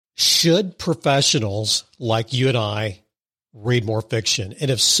Should professionals like you and I read more fiction? And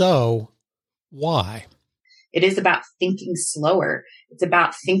if so, why? It is about thinking slower. It's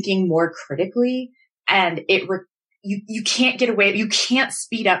about thinking more critically, and you can't get away. You can't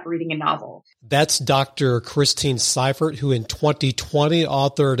speed up reading a novel. That's Dr. Christine Seifert, who in 2020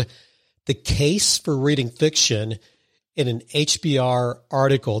 authored The Case for Reading Fiction in an HBR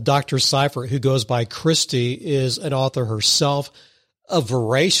article. Dr. Seifert, who goes by Christy, is an author herself, a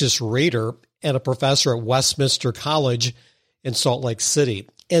voracious reader, and a professor at Westminster College in Salt Lake City.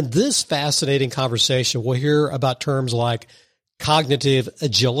 In this fascinating conversation, we'll hear about terms like cognitive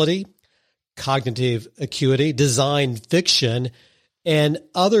agility, cognitive acuity, design fiction, and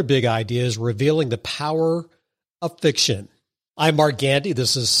other big ideas revealing the power of fiction. I'm Mark Gandy.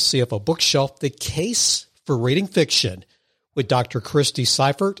 This is CFO Bookshelf, The Case for Reading Fiction with Dr. Christy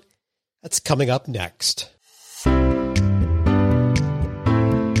Seifert. That's coming up next.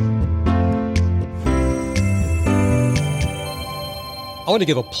 I want to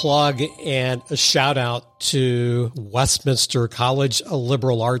give a plug and a shout out to Westminster College, a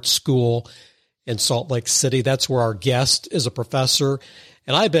liberal arts school in Salt Lake City. That's where our guest is a professor.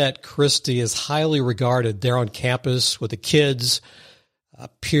 And I bet Christy is highly regarded there on campus with the kids,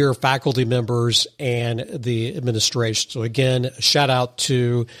 peer faculty members, and the administration. So again, a shout out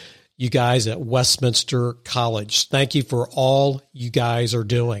to you guys at Westminster College. Thank you for all you guys are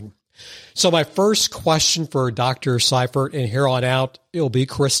doing. So my first question for Dr. Seifert, and here on out, it'll be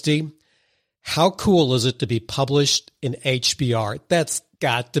Christy. How cool is it to be published in HBR? That's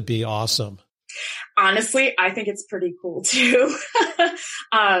got to be awesome. Honestly, I think it's pretty cool too.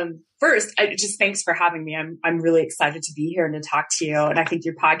 First, just thanks for having me. I'm really excited to be here and to talk to you. And I think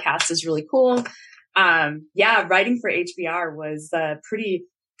your podcast is really cool. Writing for HBR was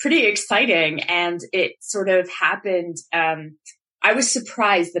pretty exciting, and it sort of happened. I was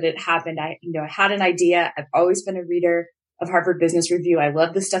surprised that it happened. I had an idea. I've always been a reader of Harvard Business Review. I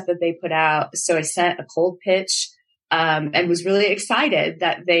love the stuff that they put out. So I sent a cold pitch, and was really excited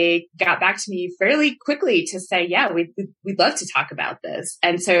that they got back to me fairly quickly to say, yeah, we'd love to talk about this.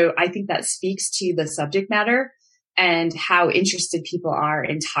 And so I think that speaks to the subject matter and how interested people are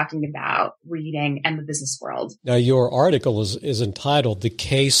in talking about reading and the business world. Now, your article is entitled The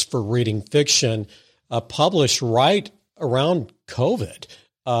Case for Reading Fiction, published right around COVID,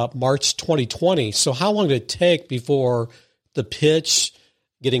 March 2020. So how long did it take before the pitch,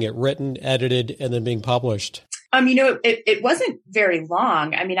 getting it written, edited, and then being published? It wasn't very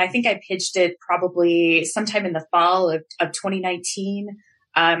long. I mean, I think I pitched it probably sometime in the fall of 2019.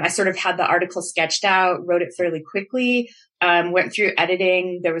 I sort of had the article sketched out, wrote it fairly quickly, went through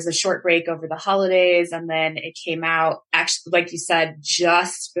editing. There was a short break over the holidays, and then it came out, actually, like you said,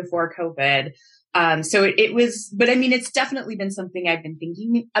 just before COVID. So it was, but I mean, it's definitely been something I've been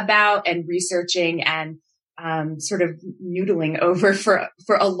thinking about and researching and sort of noodling over for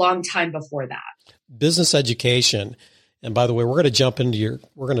a long time before that. Business education. And by the way, we're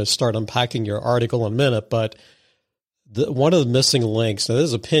going to start unpacking your article in a minute, but one of the missing links, now this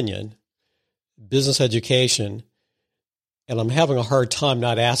is opinion, business education, and I'm having a hard time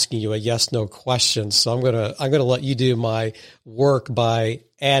not asking you a yes/no question. So I'm going to let you do my work by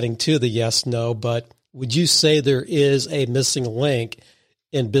adding to the yes/no. But would you say there is a missing link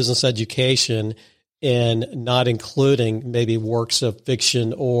in business education in not including maybe works of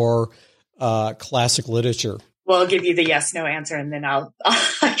fiction or classic literature? Well, I'll give you the yes/no answer, and then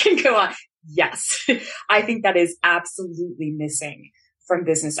I can go on. Yes, I think that is absolutely missing from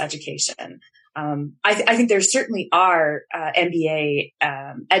business education. I think there certainly are MBA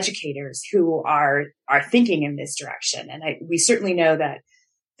educators who are thinking in this direction, and we certainly know that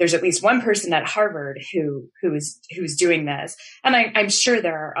there's at least one person at Harvard who's doing this, and I'm sure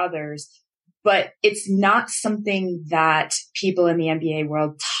there are others. But it's not something that people in the MBA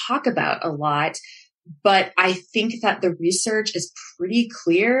world talk about a lot. But I think that the research is pretty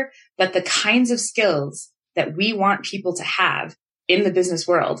clear that the kinds of skills that we want people to have in the business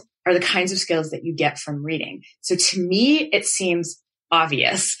world are the kinds of skills that you get from reading. So to me, it seems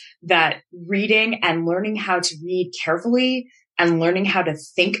obvious that reading and learning how to read carefully and learning how to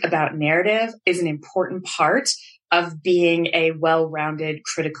think about narrative is an important part of being a well-rounded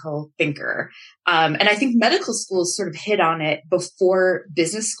critical thinker. And I think medical schools sort of hit on it before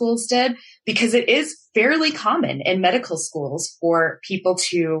business schools did, because it is fairly common in medical schools for people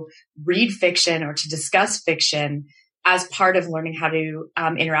to read fiction or to discuss fiction as part of learning how to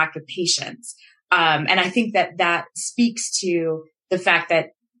interact with patients. And I think that speaks to the fact that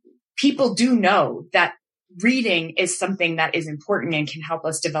people do know that reading is something that is important and can help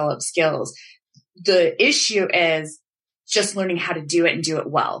us develop skills. The issue is, just learning how to do it and do it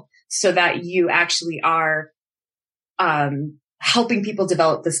well, so that you actually are helping people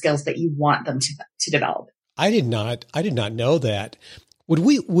develop the skills that you want them to develop. I did not know that. Would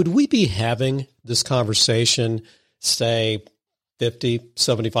we be having this conversation, say, 50,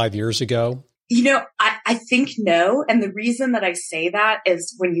 75 years ago? I think no. And the reason that I say that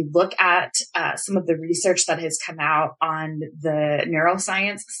is when you look at some of the research that has come out on the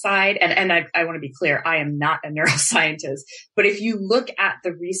neuroscience side, and I want to be clear, I am not a neuroscientist, but if you look at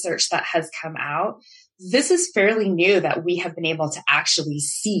the research that has come out, this is fairly new that we have been able to actually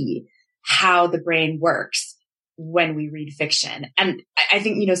see how the brain works when we read fiction. And I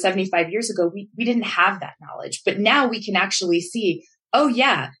think, 75 years ago, we didn't have that knowledge, but now we can actually see, oh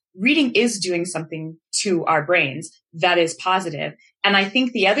yeah, reading is doing something to our brains that is positive. And I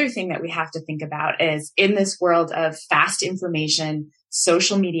think the other thing that we have to think about is in this world of fast information,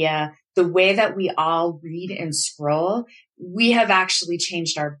 social media, the way that we all read and scroll, we have actually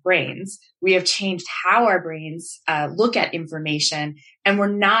changed our brains. We have changed how our brains look at information, and we're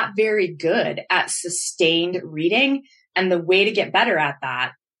not very good at sustained reading. And the way to get better at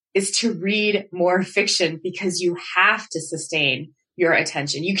that is to read more fiction, because you have to sustain your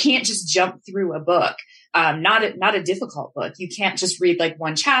attention. You can't just jump through a book, not a difficult book. You can't just read like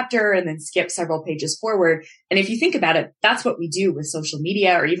one chapter and then skip several pages forward. And if you think about it, that's what we do with social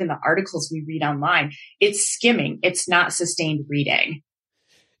media or even the articles we read online. It's skimming. It's not sustained reading.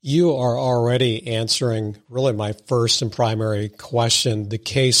 You are already answering really my first and primary question. The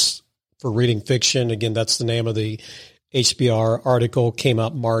case for reading fiction, again, that's the name of the HBR article, came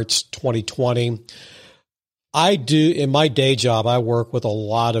out March 2020. In my day job, I work with a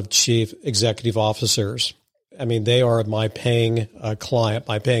lot of chief executive officers. I mean, they are my paying client,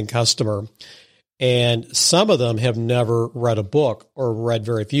 my paying customer. And some of them have never read a book or read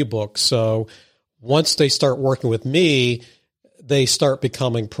very few books. So once they start working with me, they start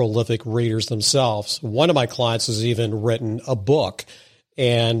becoming prolific readers themselves. One of my clients has even written a book,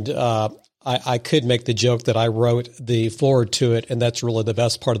 and I could make the joke that I wrote the foreword to it, and that's really the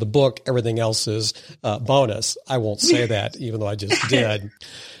best part of the book. Everything else is bonus. I won't say that, even though I just did.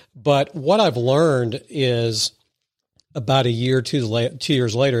 But what I've learned is about a year, 2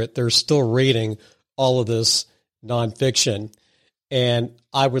 years later, they're still reading all of this nonfiction. And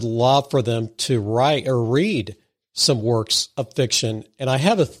I would love for them to write or read some works of fiction. And I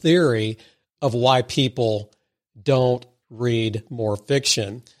have a theory of why people don't read more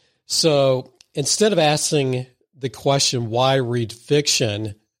fiction. So instead of asking the question, why read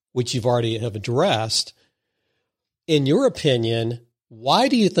fiction, which you've already have addressed, in your opinion, why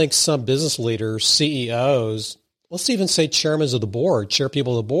do you think some business leaders, CEOs, let's even say chairmen of the board, chairpeople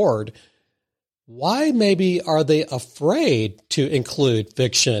of the board, why maybe are they afraid to include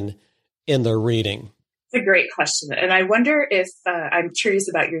fiction in their reading? It's a great question. And I wonder if I'm curious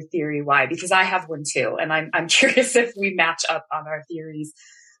about your theory why, because I have one too. And I'm curious if we match up on our theories.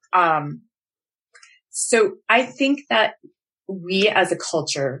 So I think that we as a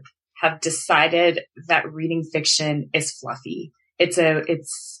culture have decided that reading fiction is fluffy. It's a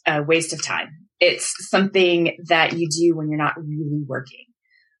waste of time. It's something that you do when you're not really working.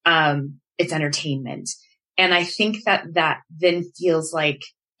 It's entertainment. And I think that then feels like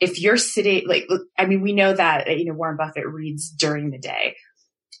if you're sitting, we know that, Warren Buffett reads during the day.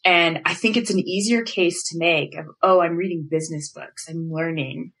 And I think it's an easier case to make of, I'm reading business books, I'm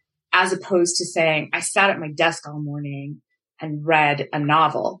learning, as opposed to saying, I sat at my desk all morning and read a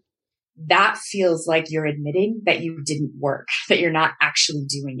novel. That feels like you're admitting that you didn't work, that you're not actually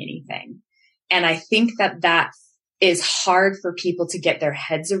doing anything. And I think that is hard for people to get their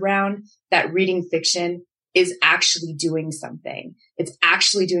heads around, that reading fiction is actually doing something. It's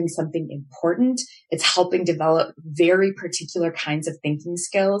actually doing something important. It's helping develop very particular kinds of thinking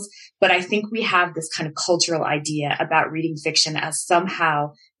skills. But I think we have this kind of cultural idea about reading fiction as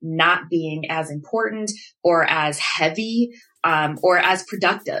somehow not being as important or as heavy or as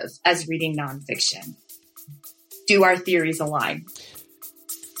productive as reading nonfiction. Do our theories align?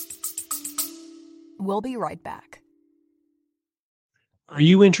 We'll be right back. Are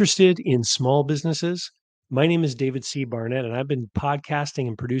you interested in small businesses? My name is David C. Barnett, and I've been podcasting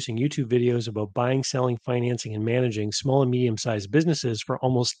and producing YouTube videos about buying, selling, financing, and managing small and medium-sized businesses for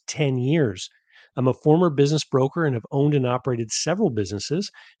almost 10 years. I'm a former business broker and have owned and operated several businesses,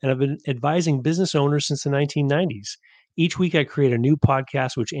 and I've been advising business owners since the 1990s. Each week, I create a new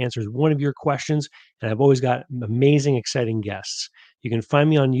podcast which answers one of your questions, and I've always got amazing, exciting guests. You can find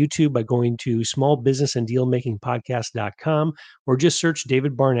me on YouTube by going to smallbusinessanddealmakingpodcast.com or just search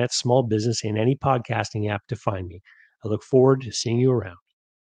David Barnett Small Business in any podcasting app to find me. I look forward to seeing you around.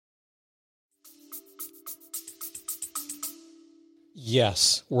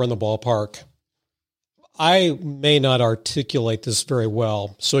 Yes, we're in the ballpark. I may not articulate this very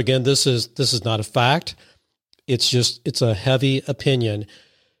well. So again, this is not a fact. It's a heavy opinion.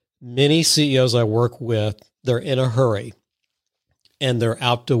 Many CEOs I work with, they're in a hurry and they're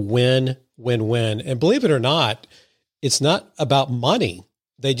out to win. And believe it or not, it's not about money.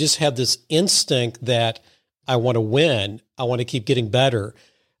 They just have this instinct that I want to win. I want to keep getting better.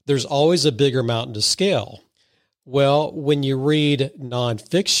 There's always a bigger mountain to scale. Well, when you read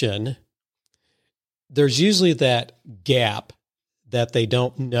nonfiction, there's usually that gap that they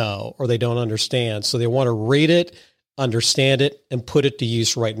don't know or they don't understand. So they want to read it, understand it, and put it to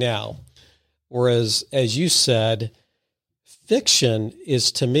use right now. Whereas, as you said, fiction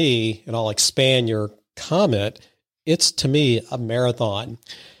is to me, and I'll expand your comment, it's to me a marathon.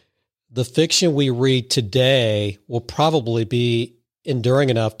 The fiction we read today will probably be enduring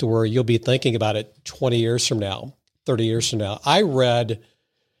enough to where you'll be thinking about it 20 years from now, 30 years from now. I read,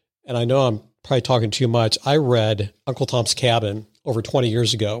 and I know I'm probably talking too much, I read Uncle Tom's Cabin over 20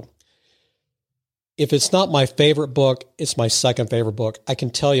 years ago. If it's not my favorite book, it's my second favorite book. I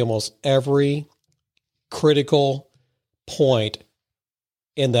can tell you almost every critical point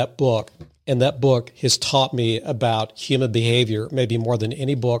in that book. And that book has taught me about human behavior, maybe more than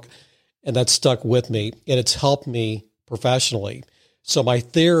any book. And that's stuck with me. And it's helped me professionally. So my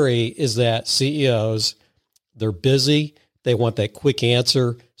theory is that CEOs, they're busy. They want that quick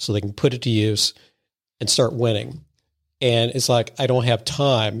answer so they can put it to use and start winning. And it's like, I don't have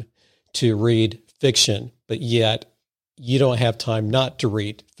time to read fiction, but yet you don't have time not to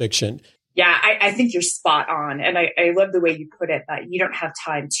read fiction. Yeah, I think you're spot on. And I love the way you put it, that you don't have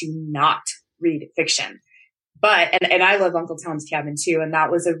time to not read fiction. But, and I love Uncle Tom's Cabin too. And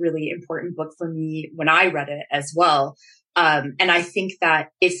that was a really important book for me when I read it as well. And I think that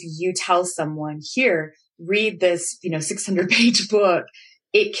if you tell someone, here, read this, 600-page book,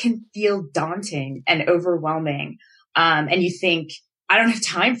 it can feel daunting and overwhelming. And you think, I don't have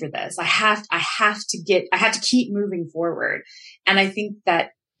time for this. I have to keep moving forward. And I think that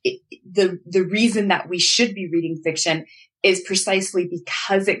the reason that we should be reading fiction is precisely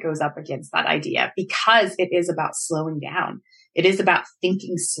because it goes up against that idea, because it is about slowing down. It is about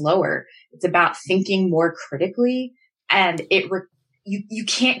thinking slower. It's about thinking more critically. And you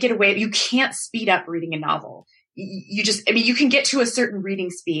can't get away. You can't speed up reading a novel. You can get to a certain reading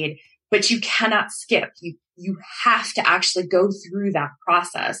speed, but you cannot skip. You have to actually go through that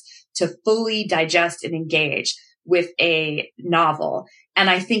process to fully digest and engage with a novel. And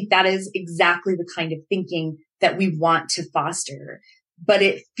I think that is exactly the kind of thinking that we want to foster. But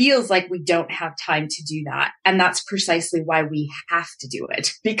it feels like we don't have time to do that. And that's precisely why we have to do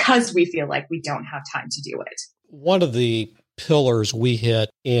it, because we feel like we don't have time to do it. One of the pillars we hit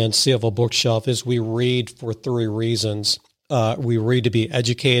in CFO Bookshelf is we read for three reasons. We read to be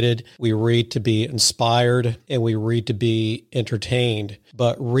educated, we read to be inspired, and we read to be entertained.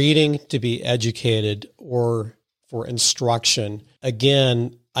 But reading to be educated or for instruction,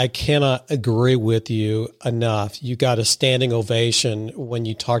 again, I cannot agree with you enough. You got a standing ovation when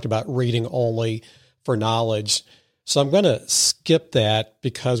you talked about reading only for knowledge. So I'm going to skip that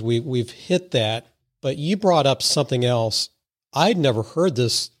because we've hit that. But you brought up something else. I'd never heard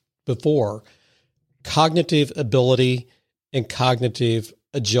this before. Cognitive ability and cognitive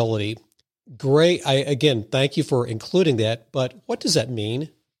agility. Great. Again, thank you for including that. But what does that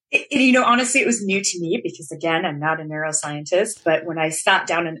mean? Honestly, it was new to me because, again, I'm not a neuroscientist. But when I sat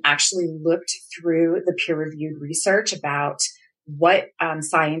down and actually looked through the peer-reviewed research about what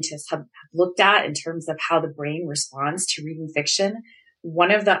scientists have looked at in terms of how the brain responds to reading fiction,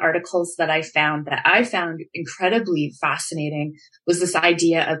 one of the articles that I found incredibly fascinating was this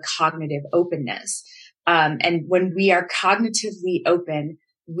idea of cognitive openness. And when we are cognitively open,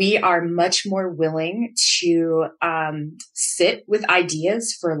 we are much more willing to sit with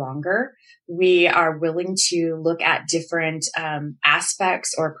ideas for longer. We are willing to look at different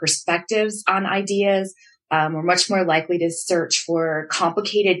aspects or perspectives on ideas. We're much more likely to search for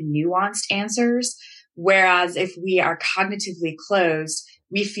complicated, nuanced answers. Whereas if we are cognitively closed,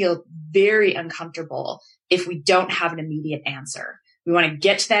 we feel very uncomfortable if we don't have an immediate answer. We want to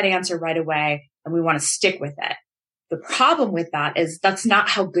get to that answer right away and we want to stick with it. The problem with that is that's not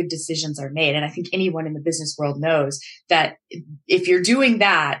how good decisions are made. And I think anyone in the business world knows that if you're doing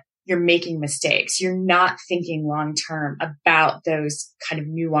that, you're making mistakes. You're not thinking long term about those kind of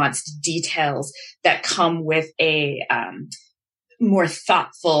nuanced details that come with a more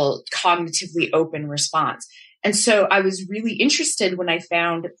thoughtful, cognitively open response. And so I was really interested when I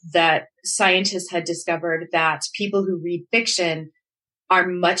found that scientists had discovered that people who read fiction are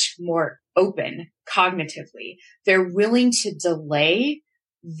much more open cognitively. They're willing to delay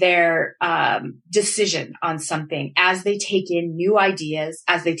their decision on something as they take in new ideas,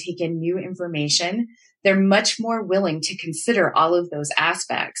 as they take in new information. They're much more willing to consider all of those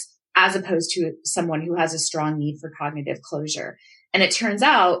aspects as opposed to someone who has a strong need for cognitive closure. And it turns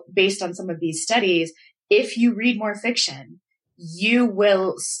out, based on some of these studies, if you read more fiction, you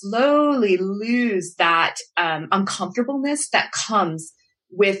will slowly lose that uncomfortableness that comes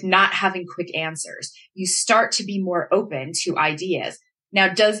with not having quick answers. You start to be more open to ideas. Now,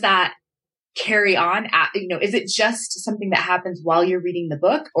 does that carry on? Is it just something that happens while you're reading the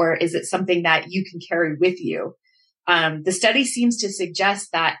book, or is it something that you can carry with you? The study seems to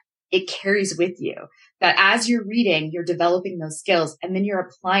suggest that it carries with you, that as you're reading, you're developing those skills and then you're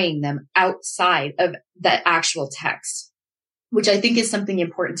applying them outside of the actual text, which I think is something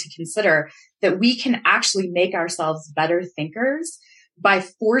important to consider, that we can actually make ourselves better thinkers by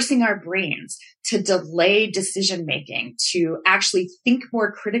forcing our brains to delay decision making, to actually think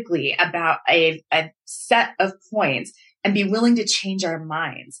more critically about a set of points and be willing to change our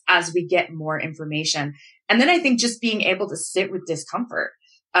minds as we get more information. And then I think just being able to sit with discomfort,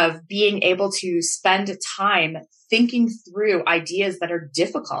 of being able to spend time thinking through ideas that are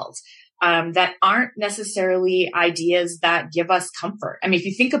difficult, that aren't necessarily ideas that give us comfort. I mean, if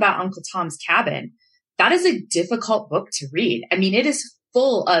you think about Uncle Tom's Cabin, that is a difficult book to read. I mean, it is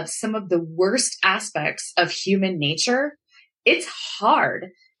full of some of the worst aspects of human nature. It's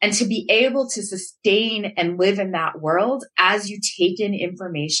hard. And to be able to sustain and live in that world as you take in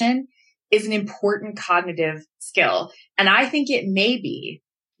information is an important cognitive skill. And I think it may be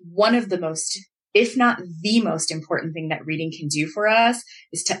one of the most, if not the most important thing that reading can do for us,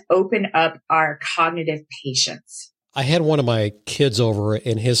 is to open up our cognitive patience. I had one of my kids over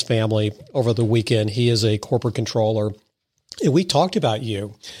in his family over the weekend. He is a corporate controller. And we talked about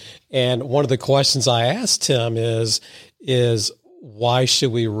you. And one of the questions I asked him is why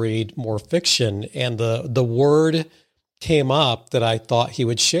should we read more fiction? And the word came up that I thought he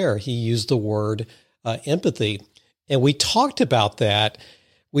would share. He used the word empathy. And we talked about that.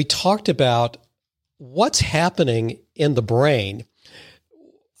 We talked about what's happening in the brain.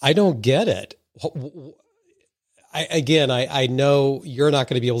 I don't get it. I know you're not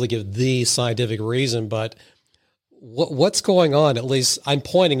going to be able to give the scientific reason, but what's going on? At least I'm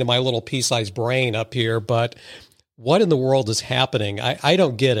pointing to my little pea-sized brain up here, but what in the world is happening? I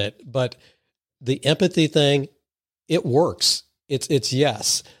don't get it, but the empathy thing, it works. It's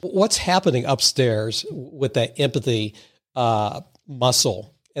yes. What's happening upstairs with that empathy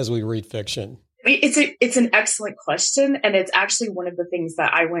muscle as we read fiction? It's an excellent question. And it's actually one of the things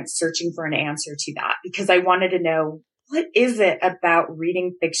that I went searching for an answer to that, because I wanted to know, what is it about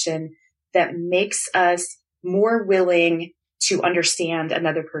reading fiction that makes us more willing to understand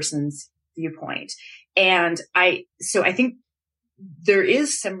another person's viewpoint? And so I think there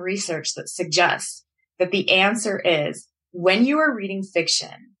is some research that suggests that the answer is, when you are reading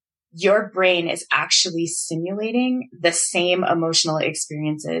fiction, your brain is actually simulating the same emotional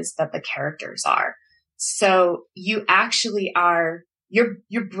experiences that the characters are. So you actually are,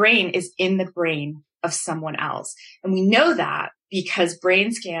 your brain is in the brain of someone else. And we know that because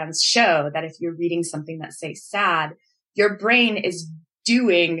brain scans show that if you're reading something that's, say, sad, your brain is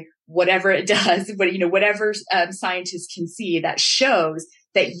doing whatever it does, whatever scientists can see that shows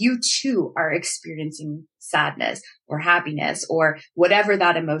that you too are experiencing sadness or happiness or whatever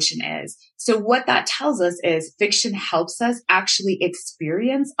that emotion is. So what that tells us is fiction helps us actually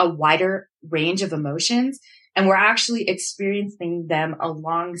experience a wider range of emotions, and we're actually experiencing them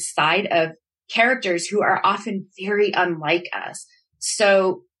alongside of characters who are often very unlike us.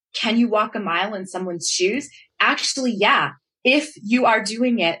 So can you walk a mile in someone's shoes? Actually, yeah. If you are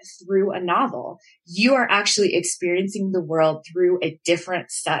doing it through a novel, you are actually experiencing the world through a different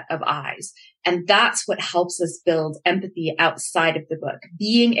set of eyes. And that's what helps us build empathy outside of the book.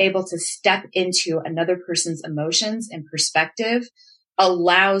 Being able to step into another person's emotions and perspective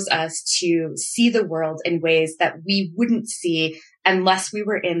allows us to see the world in ways that we wouldn't see unless we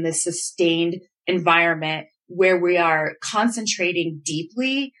were in this sustained environment where we are concentrating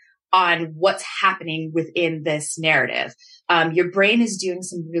deeply on what's happening within this narrative. Your brain is doing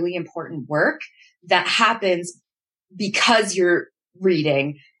some really important work that happens because you're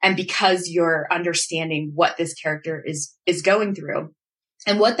reading and because you're understanding what this character is going through.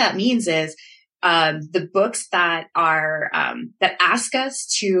 And what that means is, the books that are, that ask us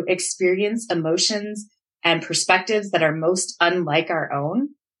to experience emotions and perspectives that are most unlike our own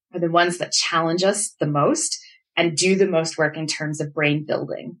are the ones that challenge us the most and do the most work in terms of brain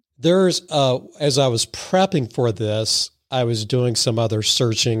building. There's, as I was prepping for this, I was doing some other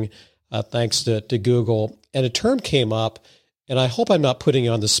searching, thanks to Google, and a term came up, and I hope I'm not putting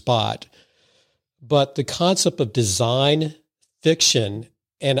you on the spot, but the concept of design fiction,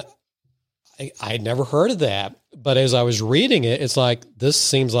 and I had never heard of that. But as I was reading it, it's like, this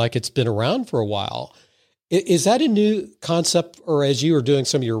seems like it's been around for a while. Is that a new concept, or as you were doing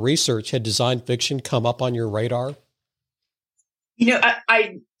some of your research, had design fiction come up on your radar?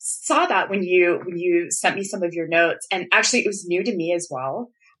 I saw that when you sent me some of your notes, and actually it was new to me as well.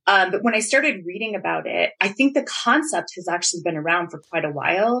 But when I started reading about it, I think the concept has actually been around for quite a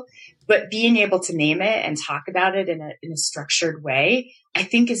while, but being able to name it and talk about it in a structured way, I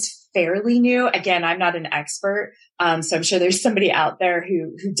think is fairly new. Again, I'm not an expert. So I'm sure there's somebody out there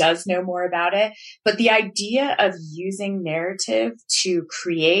who does know more about it, but the idea of using narrative to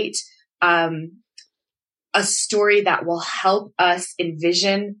create, a story that will help us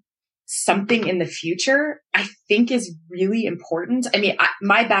envision something in the future, I think is really important. I mean,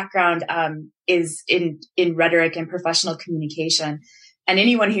 my background is in rhetoric and professional communication. And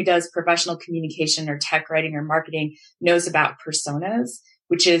anyone who does professional communication or tech writing or marketing knows about personas,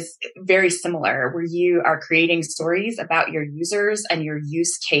 which is very similar, where you are creating stories about your users and your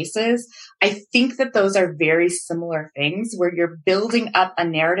use cases. I think that those are very similar things, where you're building up a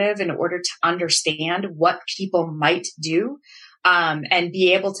narrative in order to understand what people might do, and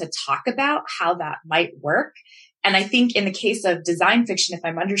be able to talk about how that might work. And I think in the case of design fiction, if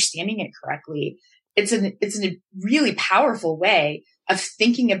I'm understanding it correctly, it's a really powerful way of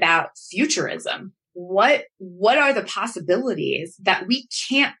thinking about futurism. What are the possibilities that we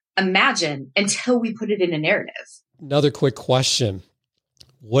can't imagine until we put it in a narrative? Another quick question.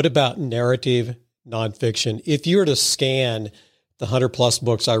 What about narrative nonfiction? If you were to scan the 100 plus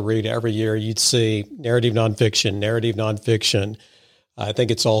books I read every year, you'd see narrative nonfiction. I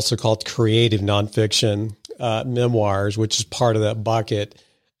think it's also called creative nonfiction, memoirs, which is part of that bucket.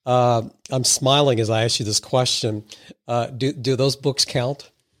 I'm smiling as I ask you this question. Do those books count?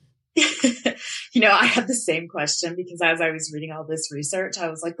 I had the same question, because as I was reading all this research, I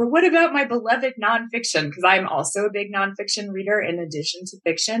was like, but what about my beloved nonfiction? Because I'm also a big nonfiction reader in addition to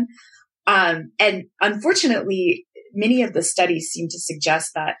fiction. And unfortunately, many of the studies seem to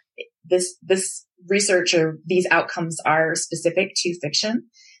suggest that this research or these outcomes are specific to fiction.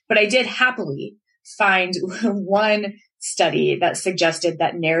 But I did happily find one study that suggested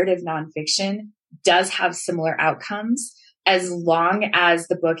that narrative nonfiction does have similar outcomes as long as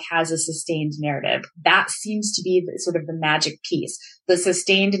the book has a sustained narrative. That seems to be sort of the magic piece, the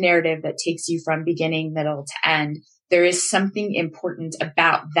sustained narrative that takes you from beginning, middle to end. There is something important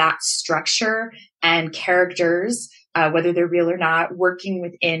about that structure and characters, whether they're real or not, working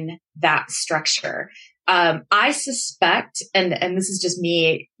within that structure. I suspect, and this is just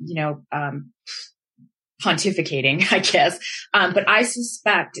me, pontificating, I guess, but I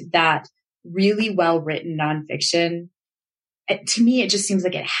suspect that really well-written nonfiction, to me, it just seems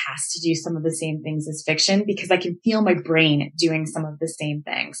like it has to do some of the same things as fiction, because I can feel my brain doing some of the same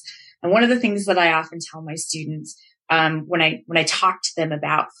things. And one of the things that I often tell my students, when I talk to them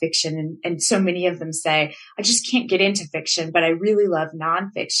about fiction, and so many of them say, I just can't get into fiction, but I really love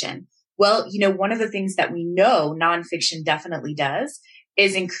nonfiction. Well, one of the things that we know nonfiction definitely does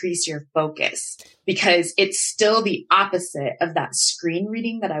is increase your focus, because it's still the opposite of that screen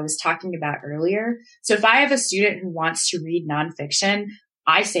reading that I was talking about earlier. So if I have a student who wants to read nonfiction,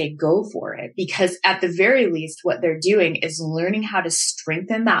 I say go for it, because at the very least, what they're doing is learning how to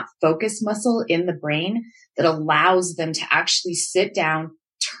strengthen that focus muscle in the brain that allows them to actually sit down,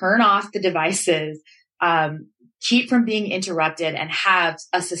 turn off the devices, keep from being interrupted, and have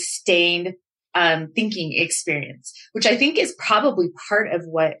a sustained thinking experience, which I think is probably part of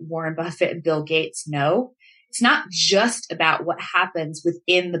what Warren Buffett and Bill Gates know. It's not just about what happens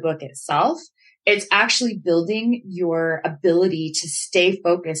within the book itself. It's actually building your ability to stay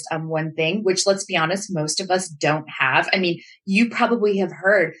focused on one thing, which, let's be honest, most of us don't have. I mean, you probably have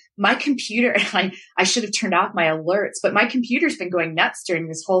heard my computer, and I should have turned off my alerts, but my computer's been going nuts during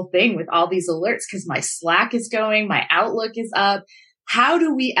this whole thing with all these alerts, because my Slack is going, my Outlook is up. How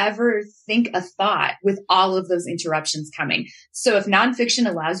do we ever think a thought with all of those interruptions coming? So if nonfiction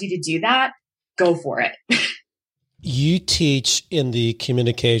allows you to do that, go for it. You teach in the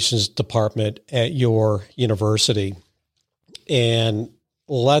communications department at your university, and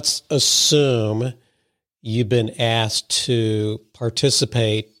let's assume you've been asked to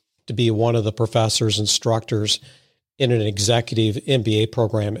participate to be one of the professors, instructors in an executive MBA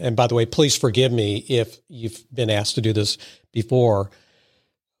program. And by the way, please forgive me if you've been asked to do this before,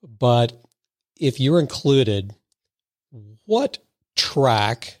 but if you're included, what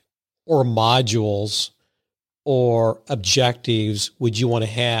track or modules or objectives would you want to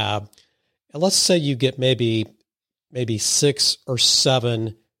have? And let's say you get maybe 6 or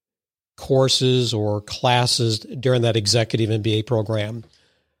 7 courses or classes during that executive MBA program.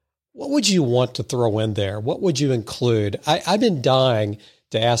 What would you want to throw in there? What would you include? I've been dying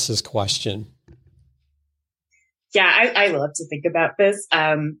to ask this question. Yeah, I love to think about this.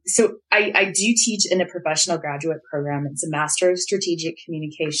 So I do teach in a professional graduate program. It's a Master of Strategic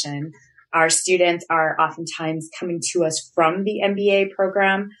Communication. Our students are oftentimes coming to us from the MBA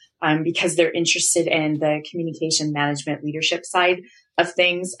program because they're interested in the communication management leadership side of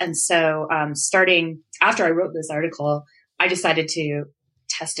things. And so starting after I wrote this article, I decided to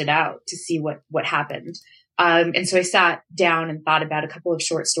test it out to see what happened. And so I sat down and thought about a couple of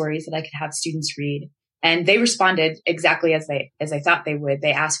short stories that I could have students read. And they responded exactly as I thought they would.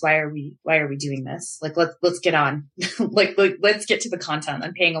 They asked, why are we doing this? Like, let's get on, let's get to the content.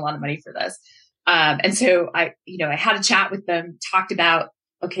 I'm paying a lot of money for this. And so I had a chat with them, talked about,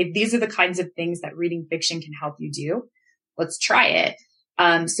 okay, these are the kinds of things that reading fiction can help you do. Let's try it.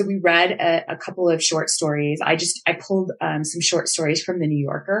 So we read a couple of short stories. I pulled some short stories from the New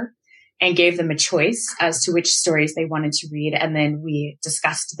Yorker and gave them a choice as to which stories they wanted to read. And then we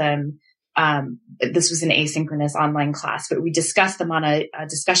discussed them. This was an asynchronous online class, but we discussed them on a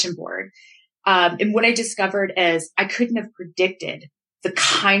discussion board. And what I discovered is I couldn't have predicted the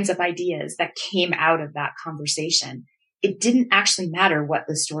kinds of ideas that came out of that conversation. It didn't actually matter what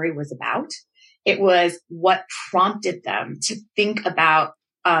the story was about. It was what prompted them to think about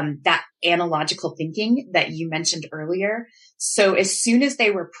that analogical thinking that you mentioned earlier. So as soon as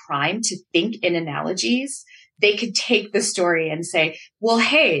they were primed to think in analogies, they could take the story and say, well,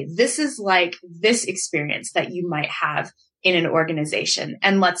 hey, this is like this experience that you might have in an organization.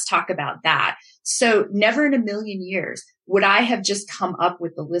 And let's talk about that. So never in a million years would I have just come up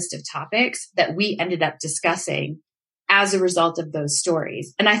with the list of topics that we ended up discussing as a result of those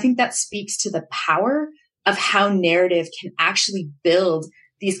stories. And I think that speaks to the power of how narrative can actually build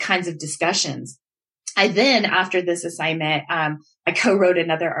these kinds of discussions. I then, after this assignment, I co-wrote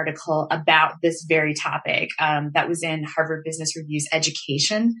another article about this very topic that was in Harvard Business Review's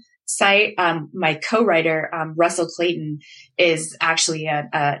education site. My co-writer, Russell Clayton, is actually an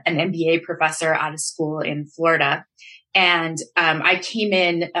MBA professor out of school in Florida. And I came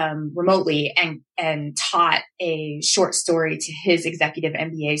in remotely and taught a short story to his executive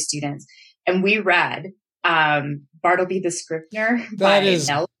MBA students. And we read Bartleby the Scrivener by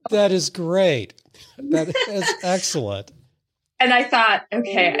Melville. That is great. That is excellent. And I thought,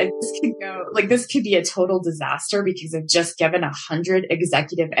 okay, this could be a total disaster because I've just given 100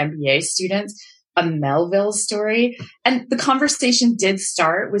 executive MBA students a Melville story. And the conversation did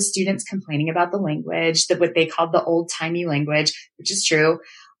start with students complaining about the language, what they called the old timey language, which is true.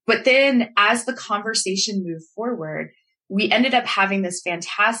 But then as the conversation moved forward, we ended up having this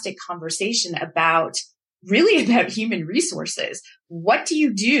fantastic conversation about human resources. What do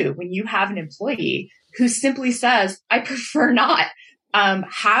you do when you have an employee who simply says, I prefer not?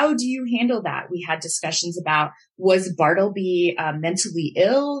 How do you handle that? We had discussions about, was Bartleby mentally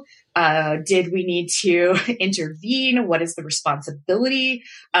ill? Did we need to intervene? What is the responsibility?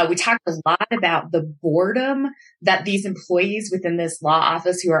 We talked a lot about the boredom that these employees within this law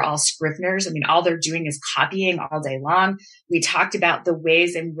office who are all Scriveners, all they're doing is copying all day long. We talked about the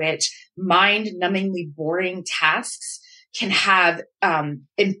ways in which mind-numbingly boring tasks can have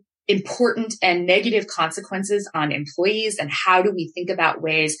important and negative consequences on employees, and how do we think about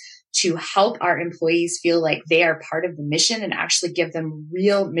ways to help our employees feel like they are part of the mission and actually give them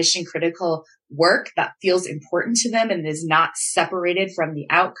real mission critical work that feels important to them and is not separated from the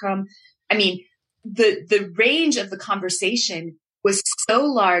outcome. The range of the conversation was so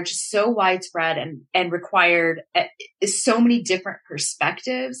large, so widespread, and required so many different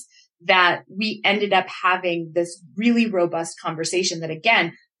perspectives that we ended up having this really robust conversation that,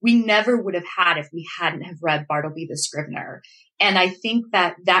 again, we never would have had if we hadn't have read Bartleby the Scrivener. And I think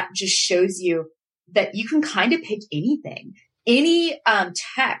that just shows you that you can kind of pick anything, any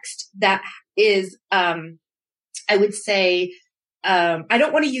text that is, I would say, I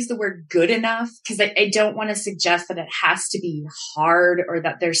don't want to use the word good enough because I don't want to suggest that it has to be hard or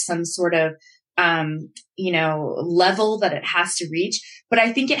that there's some sort of, level that it has to reach. But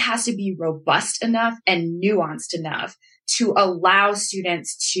I think it has to be robust enough and nuanced enough to allow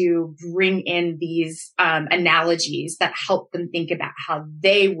students to bring in these analogies that help them think about how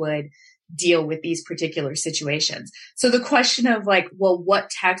they would deal with these particular situations. So the question of what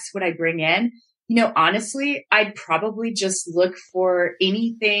text would I bring in? Honestly, I'd probably just look for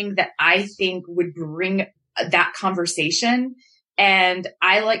anything that I think would bring that conversation. And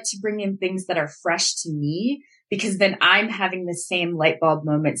I like to bring in things that are fresh to me because then I'm having the same light bulb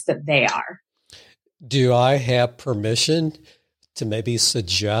moments that they are. Do I have permission to maybe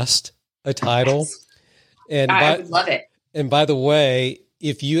suggest a title? Yes. And I would love it. And by the way,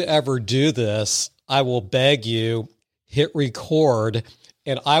 if you ever do this, I will beg you, hit record,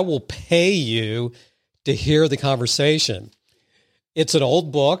 and I will pay you to hear the conversation. It's an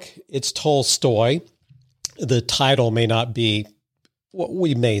old book. It's Tolstoy. The title may not be what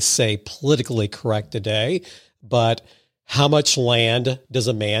we may say politically correct today, but how much land does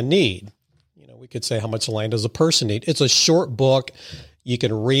a man need? We could say how much land does a person need? It's a short book. You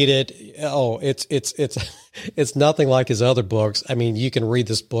can read it. Oh, it's nothing like his other books. I mean, you can read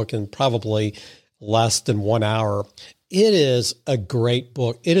this book in probably less than 1 hour. It is a great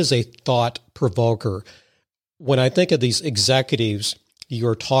book. It is a thought provoker. When I think of these executives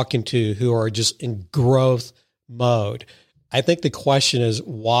you're talking to who are just in growth mode, I think the question is,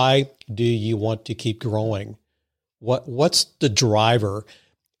 why do you want to keep growing? What's the driver?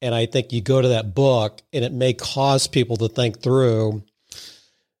 And I think you go to that book and it may cause people to think through,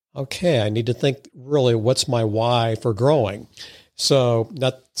 okay, I need to think really, what's my why for growing? So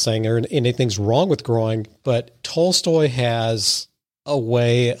not saying anything's wrong with growing, but Tolstoy has a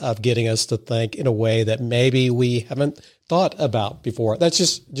way of getting us to think in a way that maybe we haven't thought about before. That's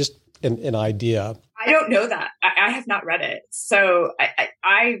just an idea. I don't know that. I have not read it. So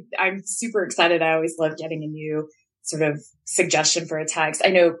I'm super excited. I always love getting a new sort of suggestion for a text. I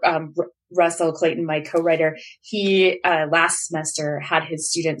know Russell Clayton, my co-writer, he last semester had his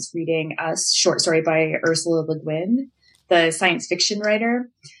students reading a short story by Ursula Le Guin, the science fiction writer.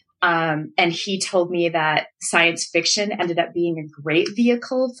 And he told me that science fiction ended up being a great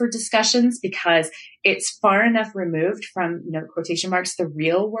vehicle for discussions because it's far enough removed from, quotation marks, the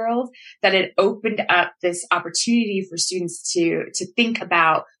real world, that it opened up this opportunity for students to think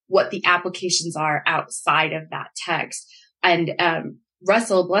about what the applications are outside of that text. And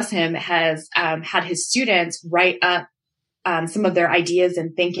Russell, bless him, has had his students write up some of their ideas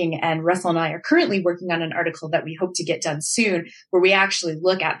and thinking. And Russell and I are currently working on an article that we hope to get done soon, where we actually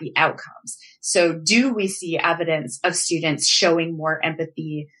look at the outcomes. So do we see evidence of students showing more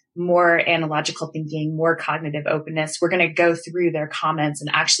empathy, more analogical thinking, more cognitive openness? We're going to go through their comments and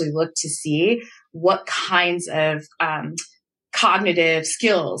actually look to see what kinds of cognitive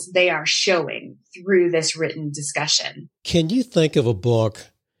skills they are showing through this written discussion. Can you think of a book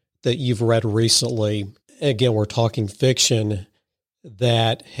that you've read recently? Again, we're talking fiction,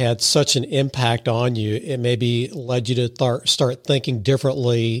 that had such an impact on you. It maybe led you to start thinking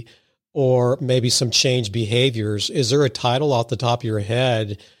differently, or maybe some changed behaviors. Is there a title off the top of your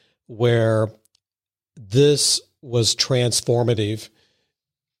head where this was transformative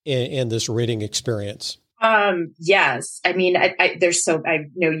in this reading experience? Yes. I mean, I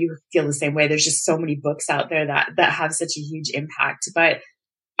know you feel the same way. There's just so many books out there that have such a huge impact. But,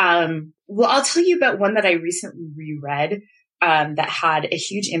 well, I'll tell you about one that I recently reread, that had a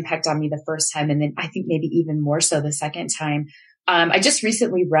huge impact on me the first time. And then I think maybe even more so the second time. I just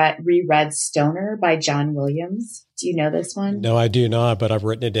recently reread Stoner by John Williams. Do you know this one? No, I do not, but I've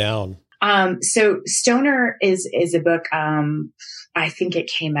written it down. So Stoner is a book, I think it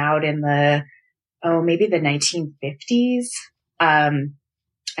came out in maybe the 1950s.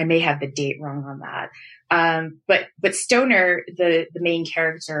 I may have the date wrong on that. But Stoner, the main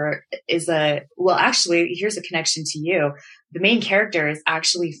character actually, here's a connection to you. The main character is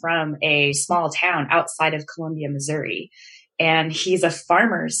actually from a small town outside of Columbia, Missouri, and he's a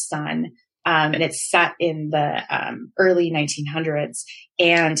farmer's son. And it's set in the early 1900s.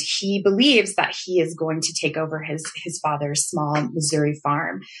 And he believes that he is going to take over his father's small Missouri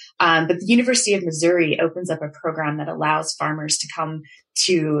farm. But the University of Missouri opens up a program that allows farmers to come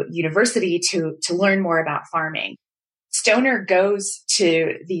to university to learn more about farming. Stoner goes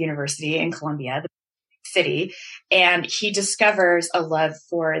to the university in Columbia, the city, and he discovers a love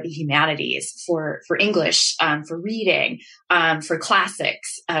for the humanities, for English, for reading, for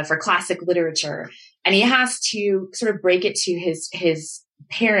classics, for classic literature. And he has to sort of break it to his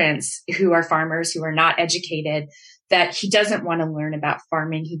parents, who are farmers, who are not educated, that he doesn't want to learn about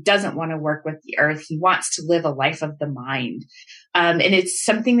farming. He doesn't want to work with the earth. He wants to live a life of the mind. And it's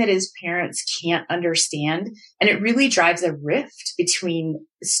something that his parents can't understand. And it really drives a rift between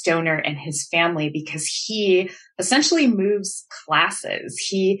Stoner and his family, because he essentially moves classes.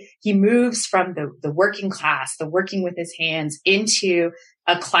 He moves from the working class, the working with his hands, into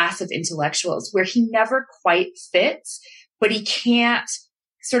a class of intellectuals where he never quite fits, but he can't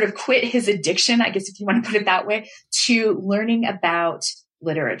sort of quit his addiction, I guess, if you want to put it that way, to learning about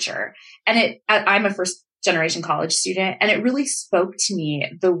literature. And I'm a first generation college student, and it really spoke to me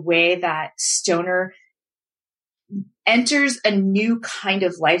the way that Stoner enters a new kind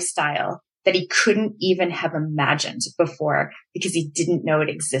of lifestyle that he couldn't even have imagined before because he didn't know it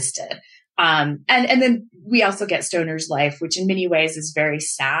existed. And then we also get Stoner's life, which in many ways is very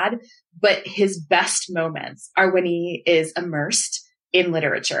sad, but his best moments are when he is immersed in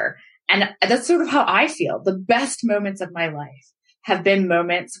literature. And that's sort of how I feel. The best moments of my life have been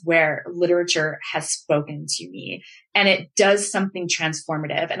moments where literature has spoken to me and it does something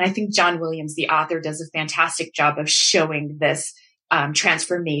transformative. And I think John Williams, the author, does a fantastic job of showing this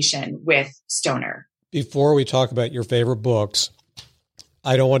transformation with Stoner. Before we talk about your favorite books,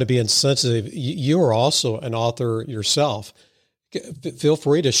 I don't want to be insensitive. You are also an author yourself. Feel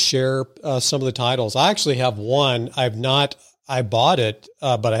free to share some of the titles. I actually have one. I bought it,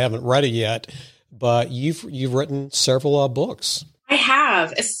 but I haven't read it yet. But you've written several books. I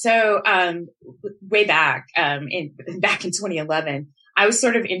have. So way back in 2011, I was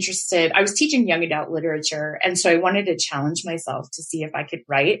sort of interested. I was teaching young adult literature, and so I wanted to challenge myself to see if I could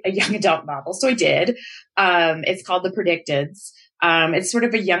write a young adult novel. So I did. It's called The Predicteds. It's sort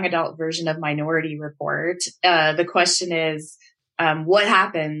of a young adult version of Minority Report. The question is, what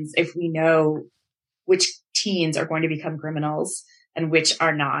happens if we know which teens are going to become criminals and which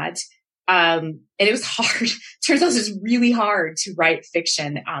are not? And it was hard. Turns out it was really hard to write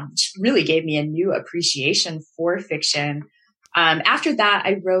fiction, which really gave me a new appreciation for fiction. After that,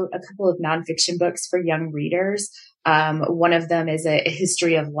 I wrote a couple of nonfiction books for young readers. One of them is a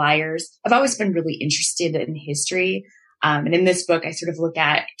history of liars. I've always been really interested in history. And in this book, I sort of look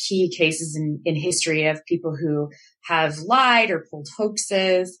at key cases in history of people who have lied or pulled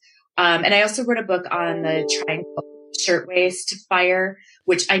hoaxes. And I also wrote a book on the Triangle Shirtwaist Fire,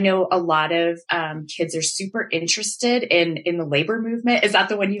 which I know a lot of kids are super interested in the labor movement. Is that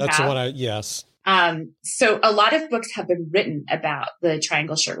the one you have? That's the one yes. So a lot of books have been written about the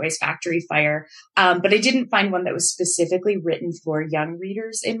Triangle Shirtwaist Factory fire. But I didn't find one that was specifically written for young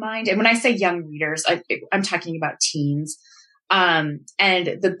readers in mind. And when I say young readers, I'm talking about teens. And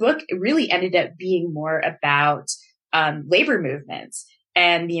the book really ended up being more about, labor movements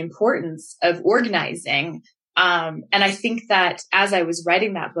and the importance of organizing. And I think that as I was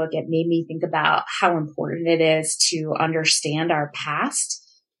writing that book, it made me think about how important it is to understand our past.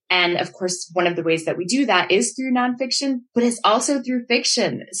 And of course, one of the ways that we do that is through nonfiction, but it's also through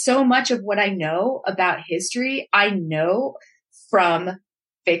fiction. So much of what I know about history, I know from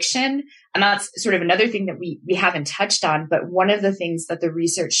fiction. And that's sort of another thing that we haven't touched on. But one of the things that the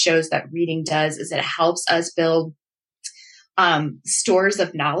research shows that reading does is it helps us build stores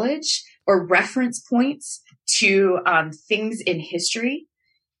of knowledge or reference points to things in history.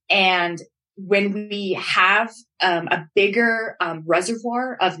 And when we have a bigger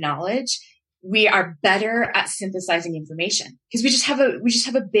reservoir of knowledge, we are better at synthesizing information because we just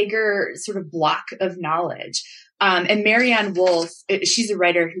have a bigger sort of block of knowledge. And Marianne Wolf, she's a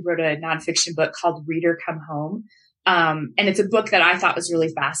writer who wrote a nonfiction book called Reader Come Home. And it's a book that I thought was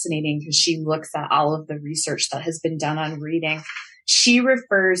really fascinating because she looks at all of the research that has been done on reading. She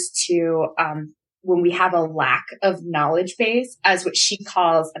refers to when we have a lack of knowledge base as what she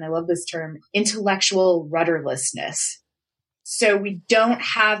calls, and I love this term, intellectual rudderlessness. So we don't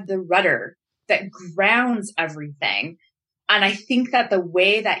have the rudder that grounds everything. And I think that the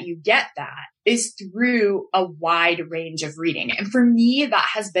way that you get that is through a wide range of reading. And for me, that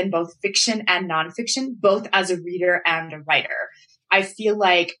has been both fiction and nonfiction, both as a reader and a writer. I feel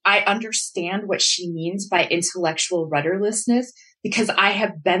like I understand what she means by intellectual rudderlessness because I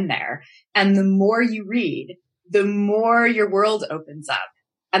have been there. And the more you read, the more your world opens up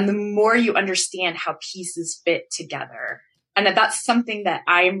and the more you understand how pieces fit together. And that's something that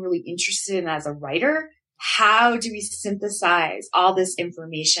I am really interested in as a writer. How do we synthesize all this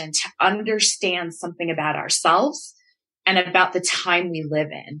information to understand something about ourselves and about the time we live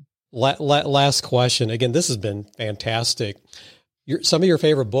in? Last question. Again, this has been fantastic. Some of your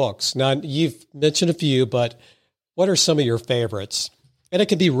favorite books. Now, you've mentioned a few, but what are some of your favorites? And it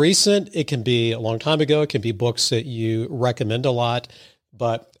can be recent. It can be a long time ago. It can be books that you recommend a lot.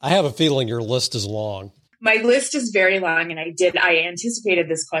 But I have a feeling your list is long. My list is very long, and I anticipated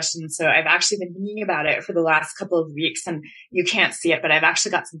this question. So I've actually been thinking about it for the last couple of weeks, and you can't see it, but I've actually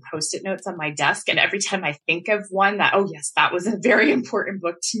got some Post-it notes on my desk. And every time I think of one that, oh yes, that was a very important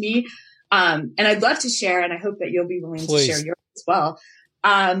book to me. And I'd love to share, and I hope that you'll be willing to share yours as well.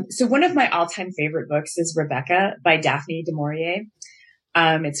 So one of my all-time favorite books is Rebecca by Daphne du Maurier.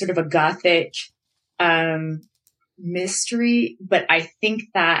 It's sort of a gothic, mystery, but I think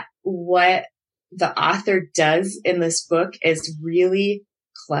that what the author does in this book is really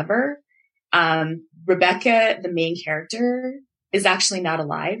clever. Rebecca, the main character, is actually not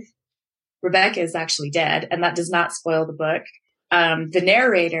alive. Rebecca is actually dead, and that does not spoil the book. The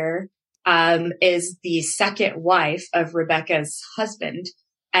narrator is the second wife of Rebecca's husband,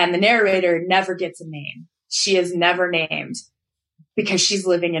 and the narrator never gets a name. She is never named because she's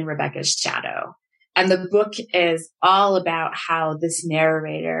living in Rebecca's shadow. And the book is all about how this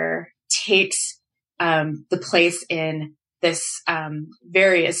narrator takes the place in this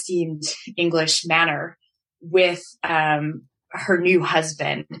very esteemed English manor with her new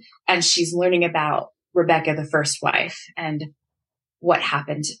husband, and she's learning about Rebecca, the first wife, and what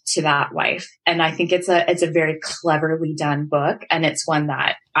happened to that wife. And I think it's a very cleverly done book, and it's one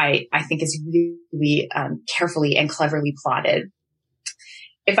that I think is really carefully and cleverly plotted.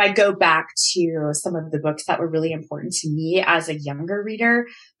 If I go back to some of the books that were really important to me as a younger reader,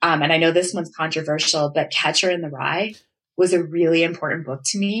 and I know this one's controversial, but Catcher in the Rye was a really important book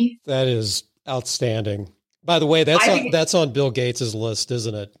to me. That is outstanding. By the way, that's on Bill Gates's list,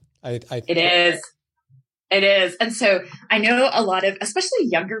 isn't it? It is. It is. And so I know a lot of, especially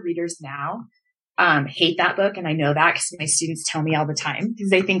younger readers now, hate that book. And I know that because my students tell me all the time because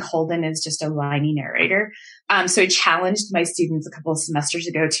they think Holden is just a whiny narrator. So I challenged my students a couple of semesters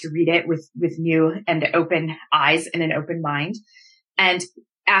ago to read it with new and open eyes and an open mind. And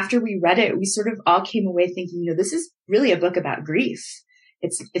after we read it, we sort of all came away thinking, this is really a book about grief.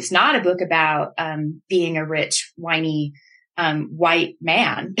 It's not a book about, being a rich, whiny, white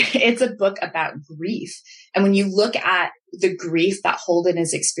man. It's a book about grief. And when you look at the grief that Holden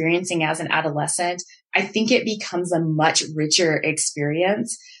is experiencing as an adolescent, I think it becomes a much richer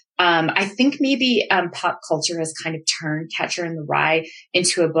experience. I think maybe pop culture has kind of turned Catcher in the Rye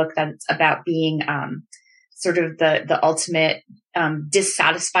into a book that's about being sort of the ultimate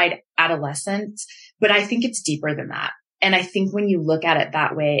dissatisfied adolescent. But I think it's deeper than that. And I think when you look at it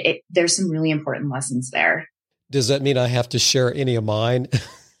that way, there's some really important lessons there. Does that mean I have to share any of mine?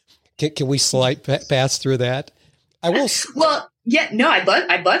 Can we pass through that? I will. Well, yeah, no,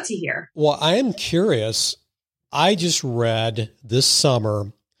 I'd love to hear. Well, I am curious. I just read this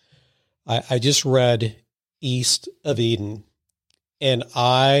summer, I just read East of Eden, and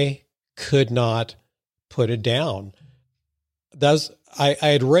I could not put it down. I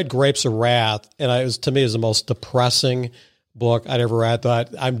had read Grapes of Wrath, and to me, it was the most depressing book I'd ever read. I thought,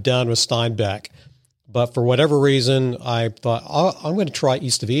 I'm done with Steinbeck. But for whatever reason, I thought, I'm going to try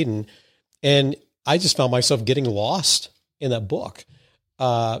East of Eden. And I just found myself getting lost in that book.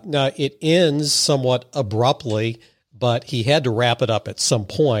 Now, it ends somewhat abruptly, but he had to wrap it up at some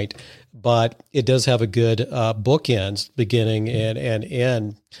point. But it does have a good bookends, beginning and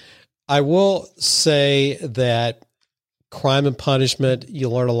end. I will say that Crime and Punishment, you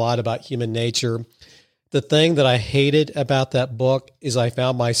learn a lot about human nature. The thing that I hated about that book is I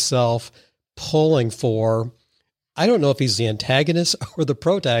found myself pulling for, I don't know if he's the antagonist or the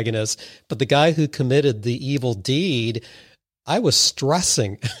protagonist, but the guy who committed the evil deed, I was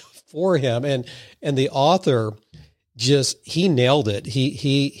stressing for him. And the author he nailed it.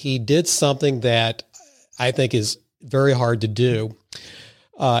 He did something that I think is very hard to do.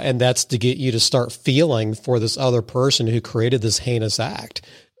 And that's to get you to start feeling for this other person who created this heinous act.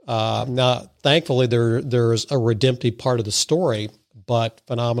 Now, thankfully, there's a redemptive part of the story, but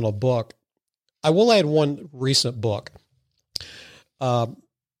phenomenal book. I will add one recent book.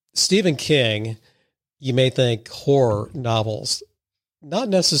 Stephen King, you may think horror novels. Not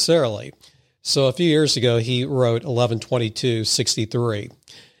necessarily. So a few years ago, he wrote 11/22/63.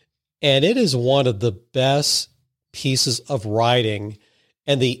 And it is one of the best pieces of writing.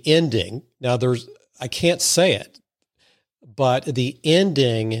 And the ending, now I can't say it, but the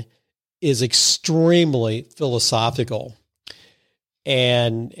ending is extremely philosophical.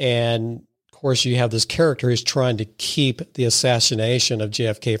 And of course you have this character who's trying to keep the assassination of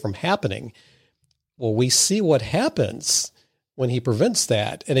JFK from happening. Well, we see what happens when he prevents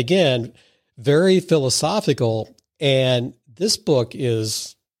that. And again, very philosophical. And this book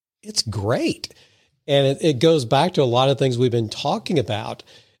it's great. And it goes back to a lot of things we've been talking about.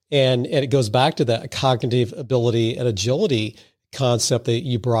 And it goes back to that cognitive ability and agility concept that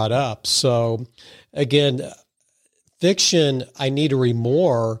you brought up. So again, fiction, I need to read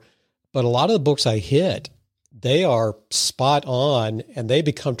more, but a lot of the books I hit, they are spot on and they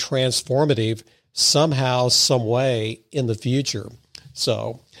become transformative somehow, some way in the future.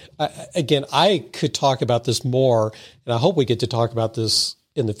 So again, I could talk about this more, and I hope we get to talk about this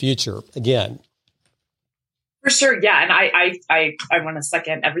in the future again. For sure. Yeah. And I want to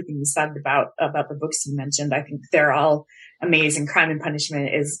second everything you said about the books you mentioned. I think they're all amazing. Crime and Punishment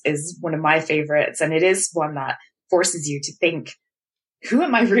is one of my favorites. And it is one that forces you to think, who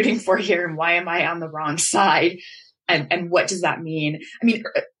am I rooting for here? And why am I on the wrong side? And what does that mean? I mean,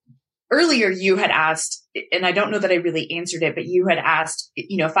 earlier you had asked, and I don't know that I really answered it, but you had asked,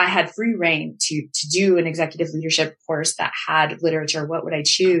 if I had free reign to do an executive leadership course that had literature, what would I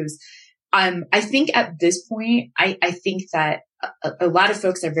choose? I think at this point, I think that a lot of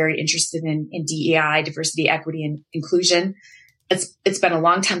folks are very interested in DEI, diversity, equity, and inclusion. It's been a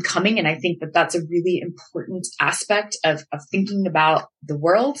long time coming. And I think that that's a really important aspect of thinking about the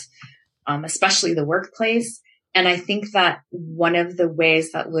world, especially the workplace. And I think that one of the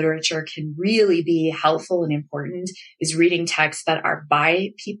ways that literature can really be helpful and important is reading texts that are by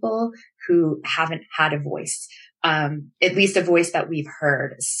people who haven't had a voice, at least a voice that we've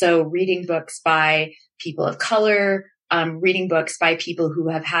heard. So reading books by people of color, reading books by people who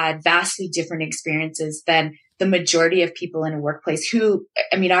have had vastly different experiences than the majority of people in a workplace who,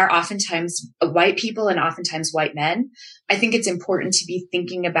 are oftentimes white people and oftentimes white men. I think it's important to be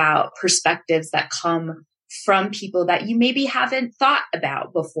thinking about perspectives that come from people that you maybe haven't thought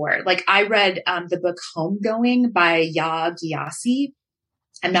about before. Like I read the book Homegoing by Yaa Gyasi.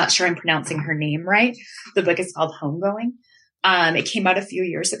 I'm not sure I'm pronouncing her name right. The book is called Homegoing. It came out a few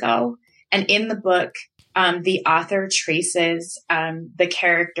years ago. And in the book, the author traces the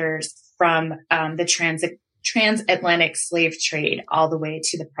characters from the transatlantic slave trade all the way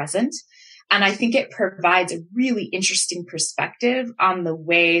to the present. And I think it provides a really interesting perspective on the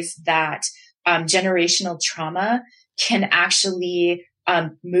ways that generational trauma can actually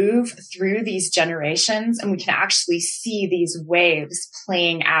move through these generations, and we can actually see these waves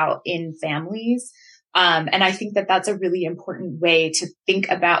playing out in families. And I think that that's a really important way to think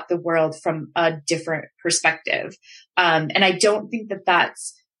about the world from a different perspective. And I don't think that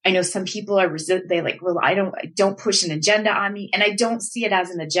that's, I know some people are I don't push an agenda on me, and I don't see it as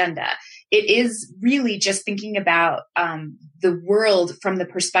an agenda. It is really just thinking about the world from the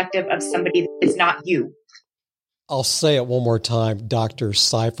perspective of somebody that is not you. I'll say it one more time, Dr.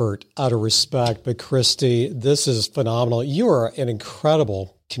 Seifert, out of respect, but Christy, this is phenomenal. You are an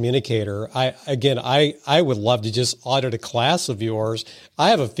incredible communicator. I would love to just audit a class of yours. I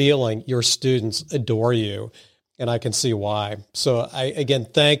have a feeling your students adore you, and I can see why. So again,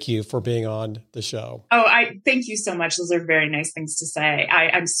 thank you for being on the show. Oh, thank you so much. Those are very nice things to say.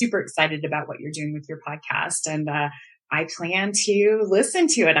 I'm super excited about what you're doing with your podcast, and I plan to listen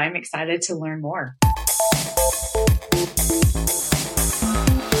to it. I'm excited to learn more.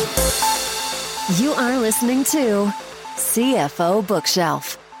 You are listening to CFO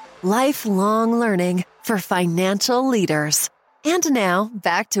Bookshelf, lifelong learning for financial leaders. And now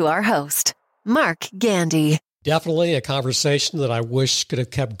back to our host, Mark Gandy. Definitely a conversation that I wish could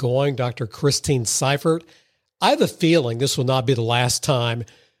have kept going. Dr. Christine Seifert. I have a feeling this will not be the last time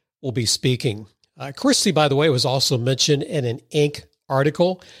we'll be speaking. Christy, by the way, was also mentioned in an Inc.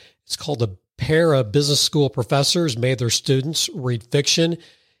 article. It's called "A Pair of Business School Professors Made Their Students Read Fiction."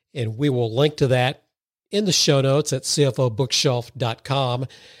 And we will link to that in the show notes at cfobookshelf.com.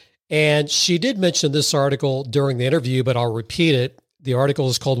 And she did mention this article during the interview, but I'll repeat it. The article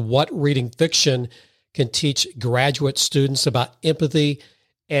is called "What Reading Fiction Can Teach Graduate Students About Empathy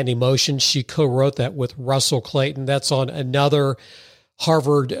and Emotion." She co-wrote that with Russell Clayton. That's on another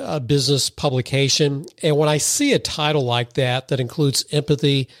Harvard business publication. And when I see a title like that includes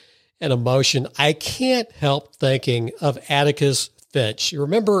empathy and emotion, I can't help thinking of Atticus Finch. You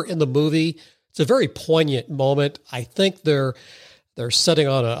remember in the movie, it's a very poignant moment. I think they're sitting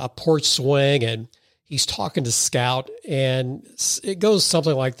on a porch swing and he's talking to Scout, and it goes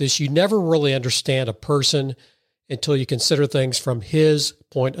something like this. You never really understand a person until you consider things from his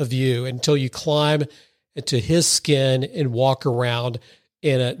point of view, until you climb into his skin and walk around,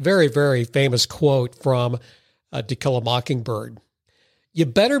 in a very, very famous quote from To Kill a Mockingbird. You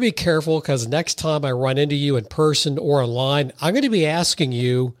better be careful, because next time I run into you in person or online, I'm going to be asking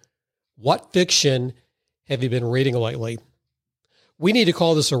you, what fiction have you been reading lately? We need to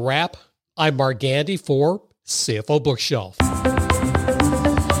call this a wrap. I'm Mark Gandy for CFO Bookshelf.